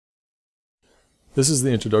This is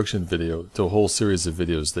the introduction video to a whole series of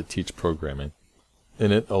videos that teach programming.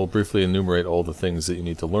 In it, I'll briefly enumerate all the things that you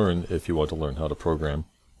need to learn if you want to learn how to program.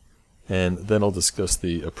 And then I'll discuss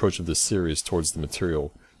the approach of this series towards the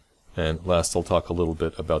material. And last, I'll talk a little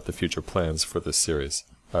bit about the future plans for this series,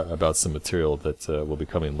 about some material that will be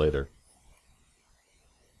coming later.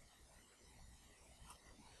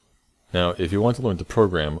 Now, if you want to learn to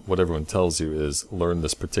program, what everyone tells you is learn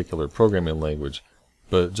this particular programming language,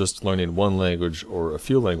 but just learning one language or a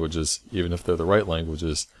few languages, even if they're the right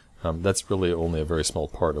languages, that's really only a very small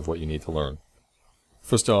part of what you need to learn.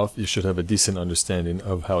 First off, you should have a decent understanding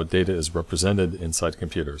of how data is represented inside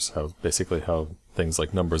computers, basically how things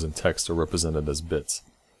like numbers and text are represented as bits.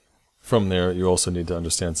 From there, you also need to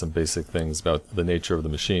understand some basic things about the nature of the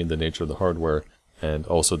machine, the nature of the hardware, and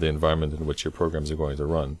also the environment in which your programs are going to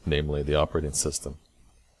run, namely the operating system.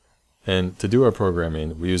 And to do our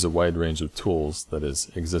programming, we use a wide range of tools, that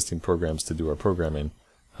is, existing programs to do our programming,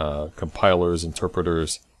 compilers,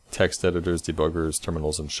 interpreters, text editors, debuggers,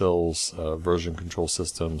 terminals and shells, version control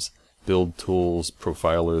systems, build tools,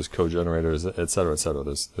 profilers, code generators, etc., etc.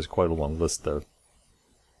 There's quite a long list there.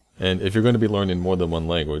 And if you're going to be learning more than one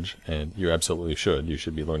language, and you absolutely should, you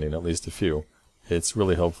should be learning at least a few, it's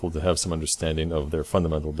really helpful to have some understanding of their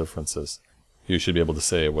fundamental differences. You should be able to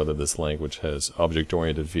say whether this language has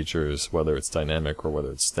object-oriented features, whether it's dynamic or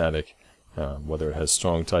whether it's static, whether it has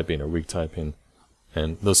strong typing or weak typing,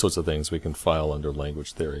 and those sorts of things we can file under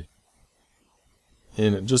language theory.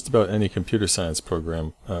 In just about any computer science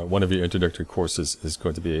program, one of your introductory courses is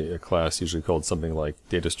going to be a class usually called something like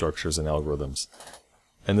Data Structures and Algorithms.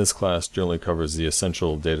 And this class generally covers the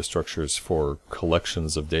essential data structures for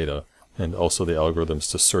collections of data, and also the algorithms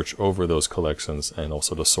to search over those collections and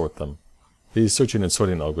also to sort them. These searching and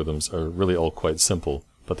sorting algorithms are really all quite simple,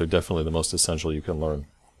 but they're definitely the most essential you can learn.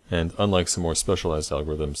 And unlike some more specialized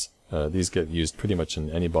algorithms, these get used pretty much in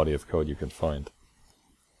any body of code you can find.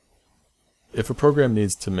 If a program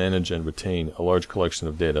needs to manage and retain a large collection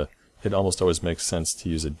of data, it almost always makes sense to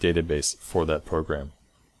use a database for that program.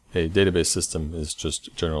 A database system is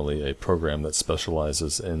just generally a program that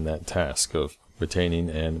specializes in that task of retaining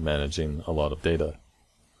and managing a lot of data.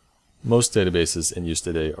 Most databases in use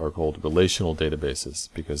today are called relational databases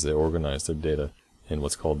because they organize their data in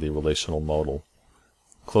what's called the relational model.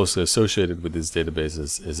 Closely associated with these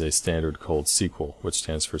databases is a standard called SQL, which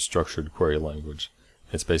stands for Structured Query Language.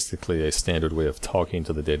 It's basically a standard way of talking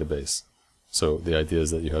to the database. So the idea is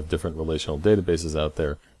that you have different relational databases out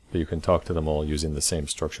there, but you can talk to them all using the same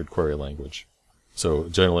structured query language. So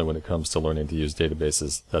generally when it comes to learning to use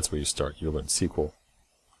databases, that's where you start. You learn SQL.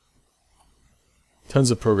 Tons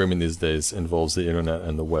of programming these days involves the internet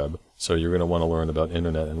and the web, so you're going to want to learn about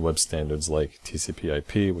internet and web standards like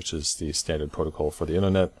TCP/IP, which is the standard protocol for the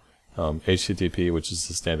internet, HTTP, which is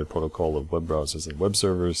the standard protocol of web browsers and web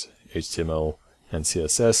servers, HTML and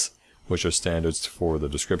CSS, which are standards for the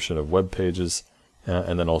description of web pages,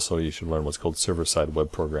 and then also you should learn what's called server-side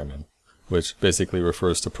web programming, which basically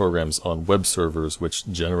refers to programs on web servers which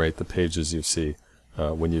generate the pages you see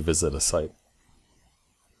when you visit a site.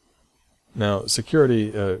 Now, security,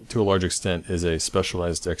 to a large extent, is a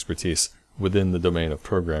specialized expertise within the domain of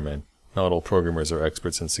programming. Not all programmers are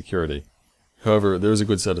experts in security. However, there is a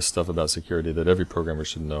good set of stuff about security that every programmer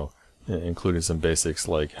should know, including some basics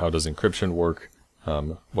like how does encryption work,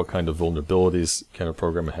 what kind of vulnerabilities can a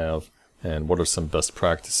program have, and what are some best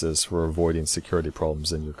practices for avoiding security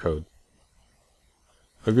problems in your code.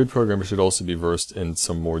 A good programmer should also be versed in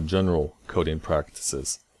some more general coding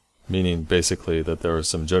practices, meaning basically that there are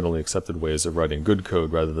some generally accepted ways of writing good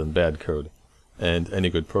code rather than bad code, and any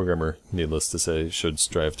good programmer, needless to say, should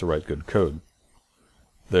strive to write good code.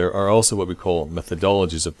 There are also what we call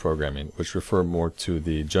methodologies of programming, which refer more to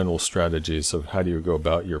the general strategies of how do you go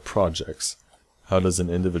about your projects. How does an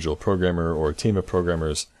individual programmer or a team of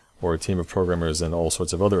programmers or a team of programmers and all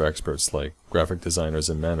sorts of other experts like graphic designers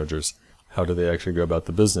and managers, how do they actually go about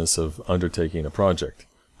the business of undertaking a project?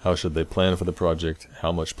 How should they plan for the project?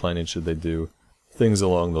 How much planning should they do? Things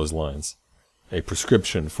along those lines. A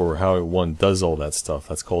prescription for how one does all that stuff,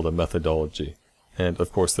 that's called a methodology. And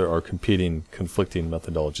of course there are conflicting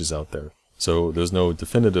methodologies out there. So there's no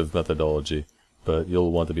definitive methodology, but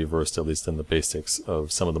you'll want to be versed at least in the basics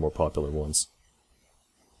of some of the more popular ones.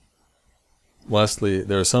 Lastly,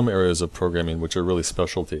 there are some areas of programming which are really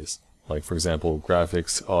specialties, like for example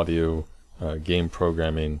graphics, audio, game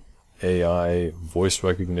programming, AI, voice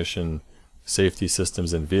recognition, safety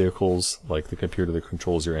systems in vehicles, like the computer that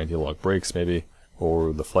controls your anti-lock brakes maybe,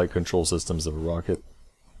 or the flight control systems of a rocket.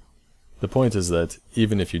 The point is that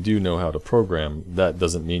even if you do know how to program, that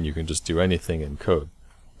doesn't mean you can just do anything in code.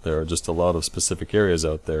 There are just a lot of specific areas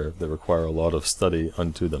out there that require a lot of study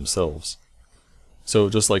unto themselves. So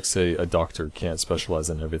just like, say, a doctor can't specialize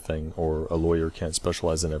in everything, or a lawyer can't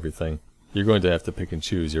specialize in everything, you're going to have to pick and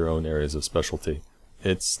choose your own areas of specialty.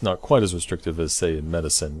 It's not quite as restrictive as, say, in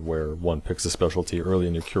medicine, where one picks a specialty early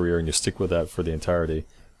in your career and you stick with that for the entirety.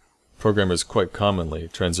 Programmers quite commonly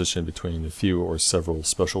transition between a few or several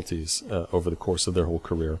specialties over the course of their whole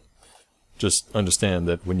career. Just understand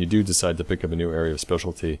that when you do decide to pick up a new area of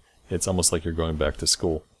specialty, it's almost like you're going back to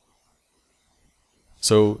school.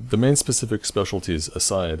 So, the main specific specialties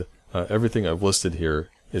aside, everything I've listed here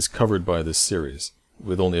is covered by this series,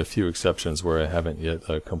 with only a few exceptions where I haven't yet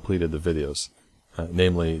completed the videos.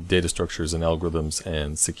 Namely, data structures and algorithms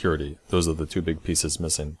and security. Those are the two big pieces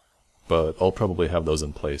missing. But I'll probably have those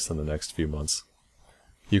in place in the next few months.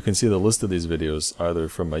 You can see the list of these videos either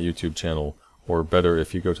from my YouTube channel, or better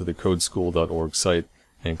if you go to the codeschool.org site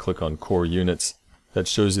and click on Core Units. That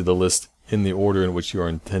shows you the list in the order in which you are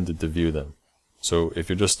intended to view them. So if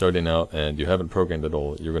you're just starting out and you haven't programmed at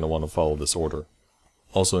all, you're going to want to follow this order.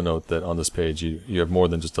 Also note that on this page you have more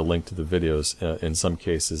than just a link to the videos. In some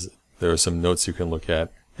cases there are some notes you can look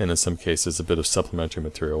at, and in some cases a bit of supplementary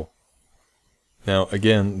material. Now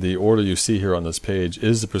again, the order you see here on this page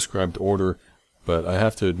is the prescribed order, but I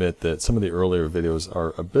have to admit that some of the earlier videos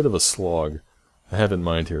are a bit of a slog. I have in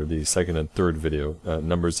mind here the second and third video,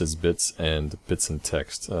 numbers as bits and bits in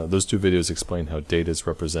text. Those two videos explain how data is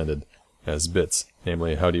represented as bits,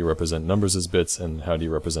 namely how do you represent numbers as bits and how do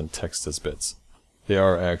you represent text as bits. They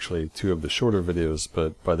are actually two of the shorter videos,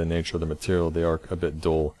 but by the nature of the material they are a bit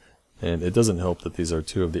dull, and it doesn't help that these are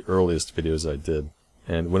two of the earliest videos I did.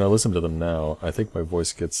 And when I listen to them now, I think my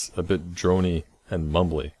voice gets a bit drony and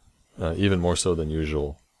mumbly, even more so than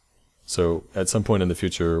usual. So at some point in the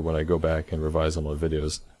future, when I go back and revise on my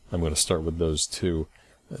videos, I'm going to start with those two.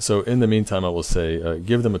 So in the meantime, I will say,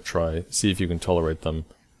 give them a try, see if you can tolerate them.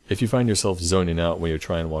 If you find yourself zoning out when you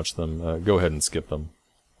try and watch them, go ahead and skip them.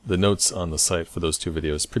 The notes on the site for those two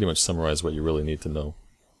videos pretty much summarize what you really need to know.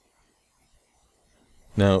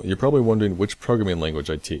 Now, you're probably wondering which programming language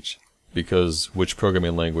I teach, because which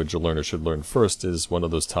programming language a learner should learn first is one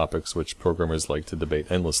of those topics which programmers like to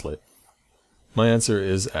debate endlessly. My answer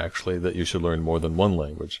is actually that you should learn more than one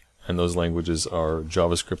language, and those languages are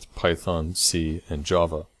JavaScript, Python, C, and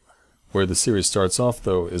Java. Where the series starts off,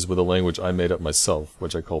 though, is with a language I made up myself,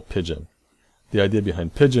 which I call Pidgin. The idea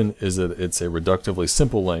behind Pidgin is that it's a reductively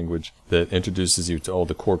simple language that introduces you to all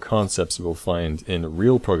the core concepts you will find in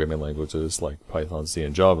real programming languages like Python, C,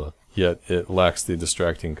 and Java, yet it lacks the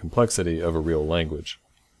distracting complexity of a real language.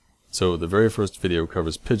 So the very first video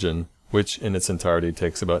covers Pidgin, which in its entirety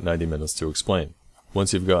takes about 90 minutes to explain.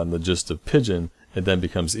 Once you've gotten the gist of Pidgin, it then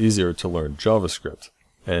becomes easier to learn JavaScript.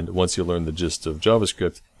 And once you learn the gist of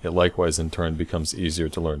JavaScript, it likewise in turn becomes easier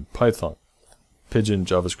to learn Python. Pidgin,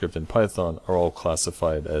 JavaScript, and Python are all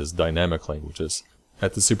classified as dynamic languages.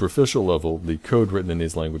 At the superficial level, the code written in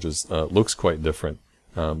these languages looks quite different,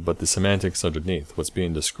 but the semantics underneath, what's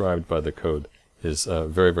being described by the code, is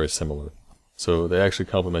very, very similar. So they actually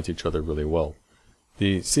complement each other really well.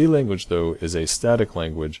 The C language, though, is a static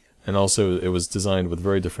language, and also it was designed with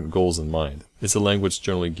very different goals in mind. It's a language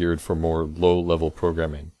generally geared for more low-level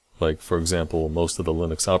programming. Like, for example, most of the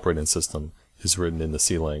Linux operating system is written in the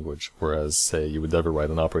C language, whereas, say, you would never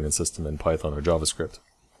write an operating system in Python or JavaScript.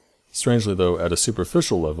 Strangely, though, at a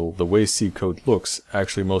superficial level, the way C code looks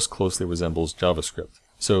actually most closely resembles JavaScript.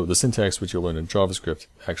 So the syntax which you learn in JavaScript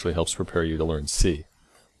actually helps prepare you to learn C.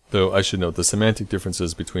 Though I should note the semantic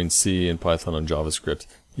differences between C and Python and JavaScript.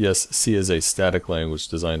 Yes, C is a static language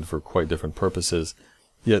designed for quite different purposes,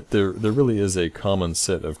 yet there really is a common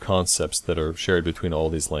set of concepts that are shared between all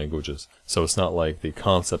these languages. So it's not like the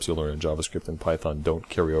concepts you learn in JavaScript and Python don't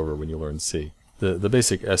carry over when you learn C. The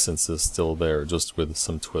basic essence is still there, just with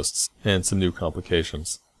some twists and some new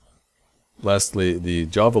complications. Lastly, the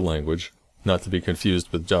Java language, not to be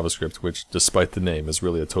confused with JavaScript, which, despite the name, is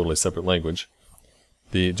really a totally separate language.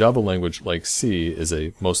 The Java language, like C, is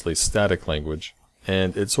a mostly static language,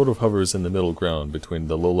 and it sort of hovers in the middle ground between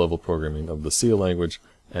the low-level programming of the C language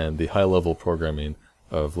and the high-level programming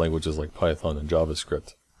of languages like Python and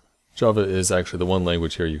JavaScript. Java is actually the one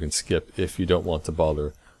language here you can skip if you don't want to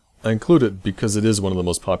bother. I include it because it is one of the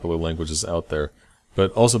most popular languages out there,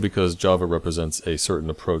 but also because Java represents a certain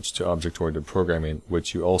approach to object-oriented programming,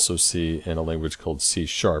 which you also see in a language called C#,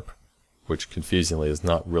 which confusingly is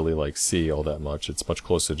not really like C all that much. It's much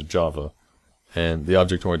closer to Java. And the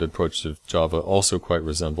object-oriented approach of Java also quite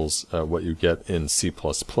resembles what you get in C++,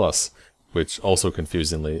 which also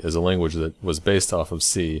confusingly is a language that was based off of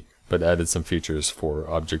C, but added some features for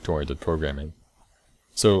object-oriented programming.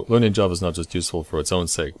 So learning Java is not just useful for its own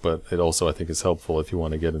sake, but it also, I think, is helpful if you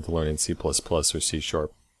want to get into learning C++ or C#.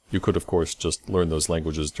 You could, of course, just learn those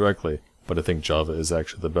languages directly, but I think Java is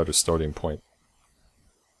actually the better starting point.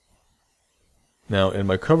 Now, in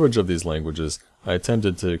my coverage of these languages, I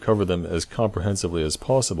attempted to cover them as comprehensively as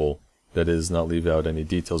possible, that is, not leave out any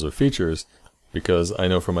details or features, because I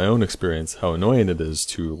know from my own experience how annoying it is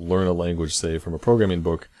to learn a language, say, from a programming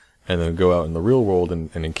book, and then go out in the real world and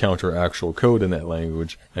encounter actual code in that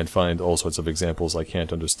language and find all sorts of examples I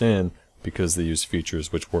can't understand because they use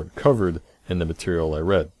features which weren't covered in the material I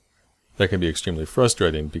read. That can be extremely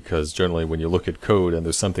frustrating because generally when you look at code and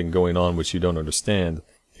there's something going on which you don't understand,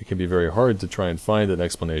 it can be very hard to try and find an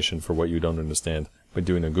explanation for what you don't understand by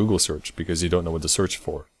doing a Google search because you don't know what to search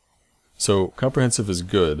for. So comprehensive is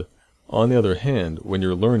good. On the other hand, when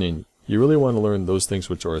you're learning, you really want to learn those things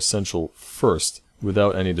which are essential first,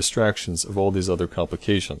 without any distractions of all these other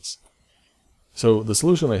complications. So the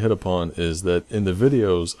solution I hit upon is that in the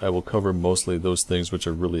videos I will cover mostly those things which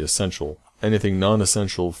are really essential. Anything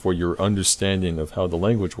non-essential for your understanding of how the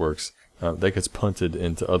language works, that gets punted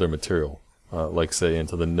into other material, like say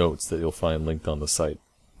into the notes that you'll find linked on the site.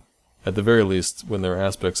 At the very least, when there are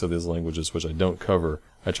aspects of these languages which I don't cover,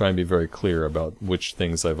 I try and be very clear about which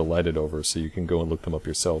things I've elided over so you can go and look them up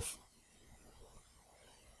yourself.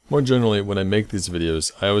 More generally, when I make these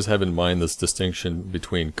videos, I always have in mind this distinction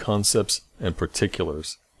between concepts and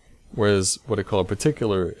particulars. Whereas what I call a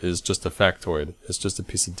particular is just a factoid. It's just a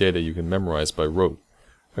piece of data you can memorize by rote.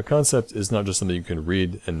 A concept is not just something you can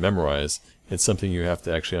read and memorize, it's something you have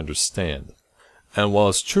to actually understand. And while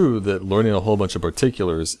it's true that learning a whole bunch of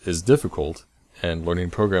particulars is difficult, and learning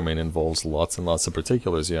programming involves lots and lots of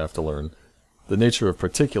particulars you have to learn, the nature of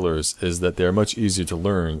particulars is that they are much easier to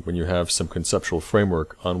learn when you have some conceptual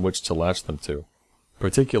framework on which to latch them to.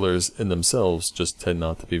 Particulars in themselves just tend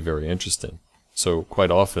not to be very interesting. So quite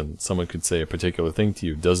often, someone could say a particular thing to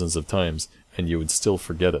you dozens of times, and you would still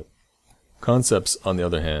forget it. Concepts, on the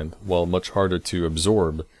other hand, while much harder to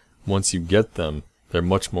absorb, once you get them, they're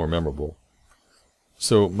much more memorable.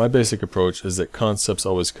 So my basic approach is that concepts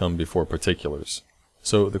always come before particulars.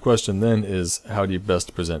 So the question then is, how do you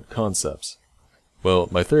best present concepts? Well,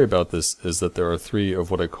 my theory about this is that there are three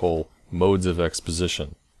of what I call modes of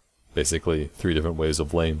exposition. Basically, three different ways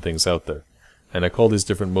of laying things out there. And I call these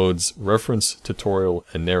different modes reference, tutorial,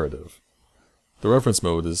 and narrative. The reference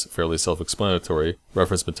mode is fairly self-explanatory.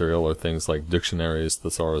 Reference material are things like dictionaries,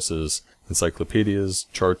 thesauruses, encyclopedias,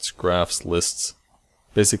 charts, graphs, lists.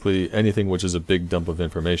 Basically, anything which is a big dump of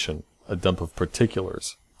information, a dump of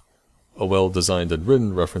particulars. A well-designed and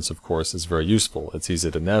written reference, of course, is very useful. It's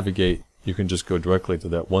easy to navigate. You can just go directly to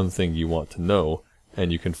that one thing you want to know,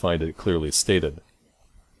 and you can find it clearly stated.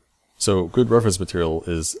 So good reference material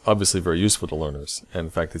is obviously very useful to learners, and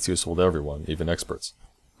in fact it's useful to everyone, even experts.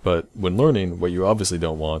 But when learning, what you obviously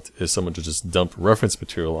don't want is someone to just dump reference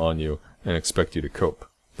material on you and expect you to cope.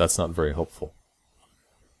 That's not very helpful.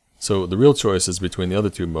 So the real choice is between the other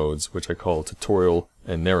two modes, which I call tutorial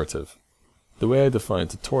and narrative. The way I define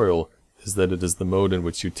tutorial is that it is the mode in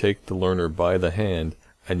which you take the learner by the hand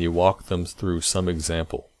and you walk them through some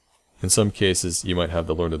example. In some cases, you might have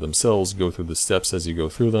the learner themselves go through the steps as you go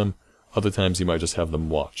through them. Other times, you might just have them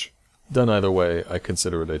watch. Done either way, I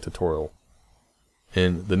consider it a tutorial.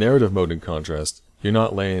 In the narrative mode, in contrast, you're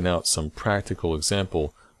not laying out some practical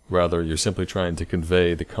example, rather you're simply trying to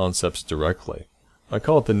convey the concepts directly. I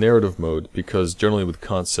call it the narrative mode because generally with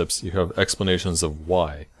concepts you have explanations of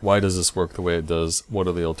why. Why does this work the way it does? What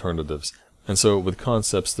are the alternatives? And so with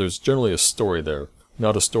concepts there's generally a story there.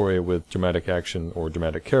 Not a story with dramatic action or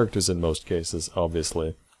dramatic characters in most cases,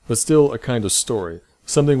 obviously, but still a kind of story.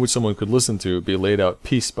 Something which someone could listen to, be laid out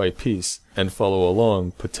piece by piece, and follow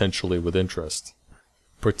along potentially with interest.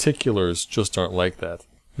 Particulars just aren't like that.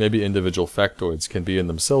 Maybe individual factoids can be in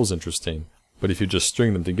themselves interesting, but if you just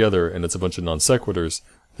string them together and it's a bunch of non sequiturs,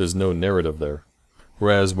 there's no narrative there.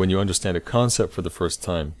 Whereas when you understand a concept for the first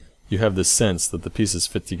time, you have this sense that the pieces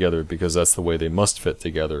fit together because that's the way they must fit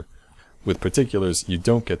together. With particulars, you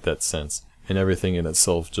don't get that sense, and everything in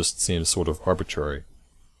itself just seems sort of arbitrary.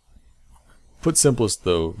 Put simplest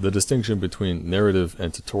though, the distinction between narrative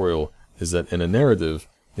and tutorial is that in a narrative,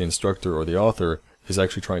 the instructor or the author is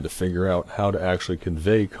actually trying to figure out how to actually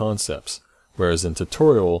convey concepts, whereas in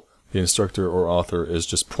tutorial, the instructor or author is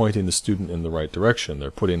just pointing the student in the right direction.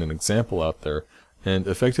 They're putting an example out there and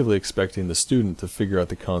effectively expecting the student to figure out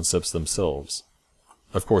the concepts themselves.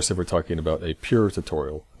 Of course, if we're talking about a pure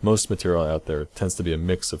tutorial, most material out there tends to be a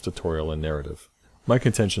mix of tutorial and narrative. My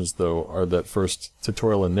contentions, though, are that first,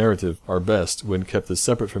 tutorial and narrative are best when kept as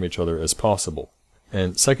separate from each other as possible.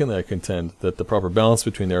 And secondly, I contend that the proper balance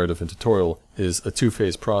between narrative and tutorial is a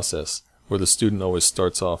two-phase process, where the student always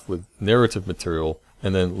starts off with narrative material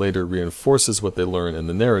and then later reinforces what they learn in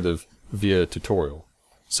the narrative via tutorial.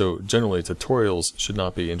 So generally, tutorials should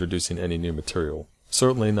not be introducing any new material,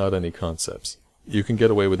 certainly not any concepts. You can get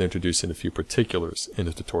away with introducing a few particulars in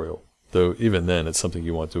a tutorial, though even then it's something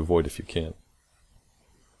you want to avoid if you can.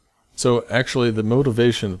 So actually, the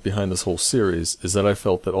motivation behind this whole series is that I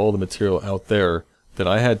felt that all the material out there that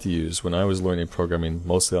I had to use when I was learning programming,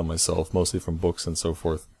 mostly on myself, mostly from books and so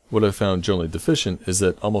forth, what I found generally deficient is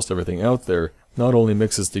that almost everything out there not only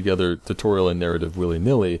mixes together tutorial and narrative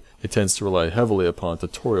willy-nilly, it tends to rely heavily upon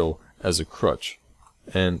tutorial as a crutch.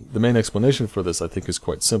 And the main explanation for this, I think, is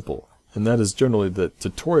quite simple, and that is generally that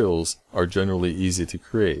tutorials are generally easy to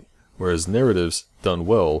create, whereas narratives, done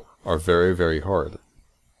well, are very, very hard.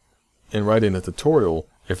 In writing a tutorial,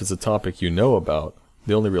 if it's a topic you know about,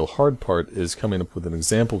 the only real hard part is coming up with an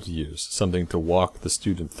example to use, something to walk the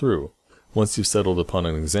student through. Once you've settled upon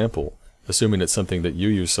an example, assuming it's something that you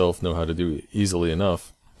yourself know how to do easily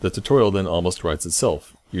enough, the tutorial then almost writes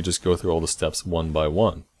itself. You just go through all the steps one by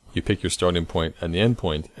one. You pick your starting point and the end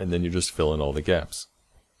point, and then you just fill in all the gaps.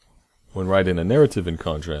 When writing a narrative, in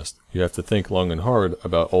contrast, you have to think long and hard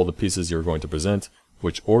about all the pieces you're going to present,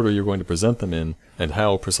 which order you're going to present them in, and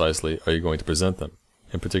how precisely are you going to present them.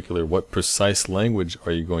 In particular, what precise language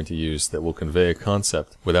are you going to use that will convey a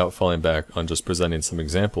concept without falling back on just presenting some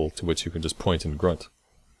example to which you can just point and grunt.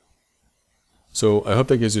 So I hope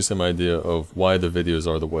that gives you some idea of why the videos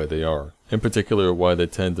are the way they are. In particular, why they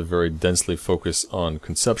tend to very densely focus on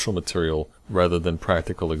conceptual material rather than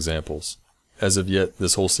practical examples. As of yet,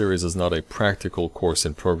 this whole series is not a practical course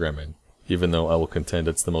in programming, even though I will contend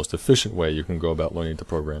it's the most efficient way you can go about learning to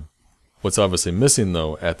program. What's obviously missing,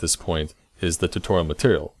 though, at this point, is the tutorial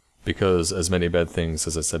material, because as many bad things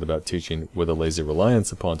as I said about teaching with a lazy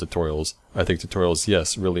reliance upon tutorials, I think tutorials,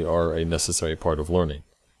 yes, really are a necessary part of learning.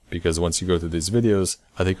 Because once you go through these videos,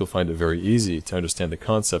 I think you'll find it very easy to understand the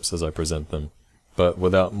concepts as I present them, but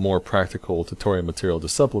without more practical tutorial material to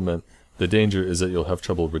supplement, the danger is that you'll have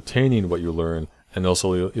trouble retaining what you learn, and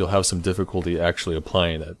also you'll have some difficulty actually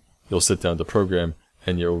applying it. You'll sit down to program,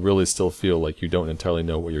 and you'll really still feel like you don't entirely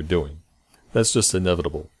know what you're doing. That's just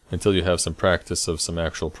inevitable. Until you have some practice of some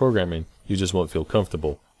actual programming, you just won't feel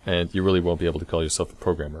comfortable, and you really won't be able to call yourself a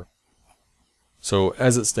programmer. So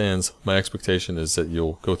as it stands, my expectation is that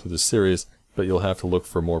you'll go through this series, but you'll have to look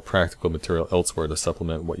for more practical material elsewhere to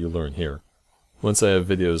supplement what you learn here. Once I have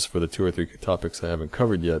videos for the 2 or 3 topics I haven't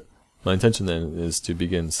covered yet, my intention then is to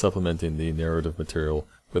begin supplementing the narrative material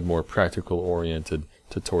with more practical-oriented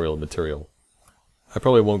tutorial material. I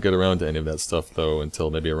probably won't get around to any of that stuff, though, until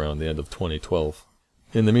maybe around the end of 2012.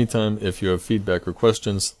 In the meantime, if you have feedback or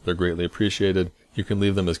questions, they're greatly appreciated. You can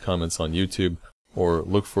leave them as comments on YouTube, or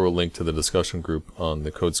look for a link to the discussion group on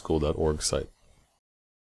the codeschool.org site.